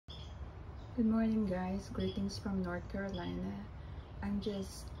Good morning guys, greetings from North Carolina. I'm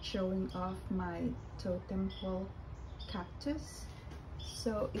just showing off my Totem Pole cactus.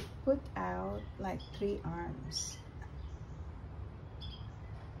 So it put out like 3 arms.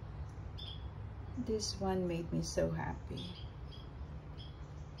 This one made me so happy.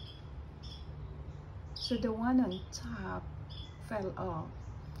 So the one on top fell off.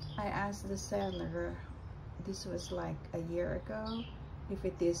 I asked the seller, this was like a year ago, if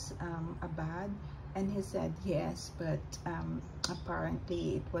it is a bud, and he said yes, but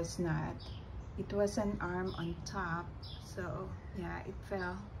apparently it was not. It was an arm on top, so yeah, it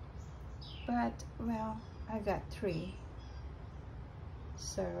fell. But well, I got 3,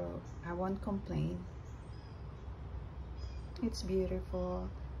 so I won't complain. It's beautiful.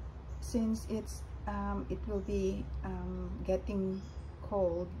 Since it will be getting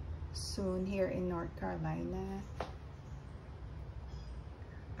cold soon here in North Carolina,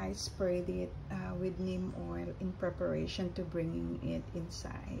 I sprayed it with neem oil in preparation to bringing it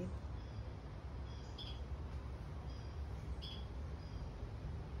inside.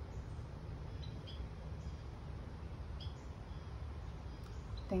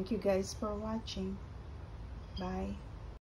 Thank you guys for watching. Bye.